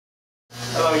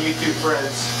Hello, YouTube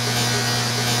friends.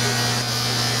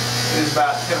 It is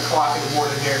about 10 o'clock in the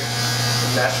morning here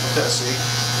in Nashville,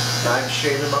 Tennessee. I'm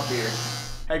shaving my beard.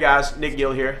 Hey guys, Nick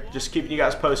Gill here. Just keeping you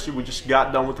guys posted. We just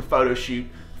got done with the photo shoot.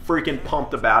 Freaking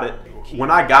pumped about it.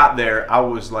 When I got there, I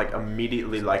was like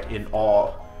immediately like in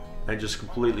awe and just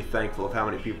completely thankful of how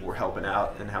many people were helping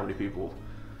out and how many people,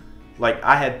 like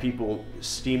I had people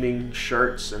steaming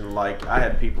shirts and like I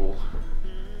had people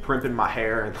primping my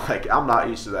hair and like I'm not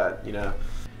used to that, you know.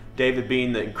 David,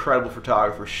 being the incredible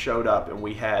photographer, showed up and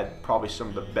we had probably some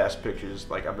of the best pictures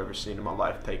like I've ever seen in my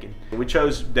life taken. We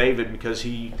chose David because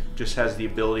he just has the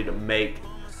ability to make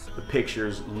the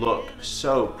pictures look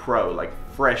so pro, like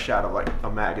fresh out of like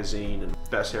a magazine. And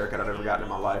best haircut I've ever gotten in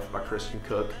my life by Kristen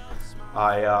Cook.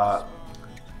 I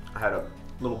had a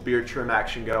little beard trim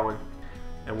action going,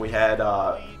 and we had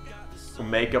a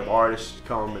makeup artist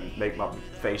come and make my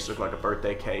face look like a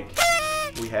birthday cake.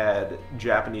 We had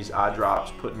Japanese eye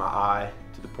drops put in my eye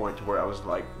to the point to where I was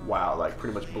like, wow, like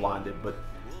pretty much blinded, but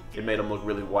it made them look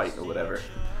really white or whatever.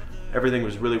 Everything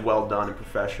was really well done and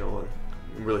professional, and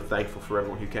I'm really thankful for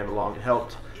everyone who came along and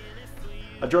helped.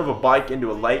 I drove a bike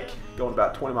into a lake going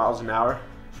about 20 miles an hour,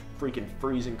 freaking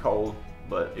freezing cold,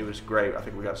 but it was great. I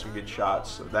think we got some good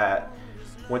shots of that.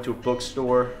 Went to a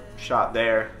bookstore, shot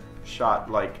there, shot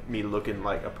like me looking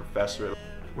like a professor.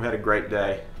 We had a great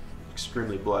day.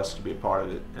 Extremely blessed to be a part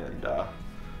of it, and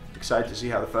excited to see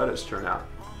how the photos turn out.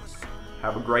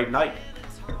 Have a great night.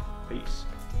 Peace.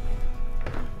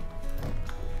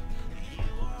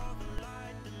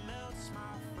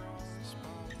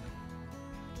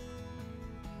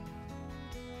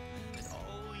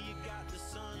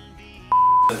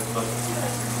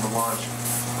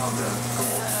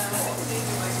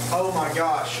 Oh my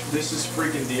gosh, this is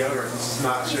freaking deodorant. This is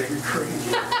not shaving cream.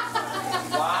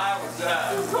 Why was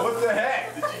that? What the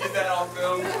heck? Did you get that on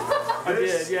film? I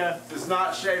did, yeah. It's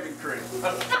not shaving cream.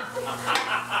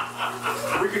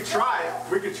 We could try it.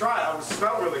 We could try it. It would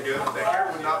smell really good. The hair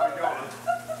would not be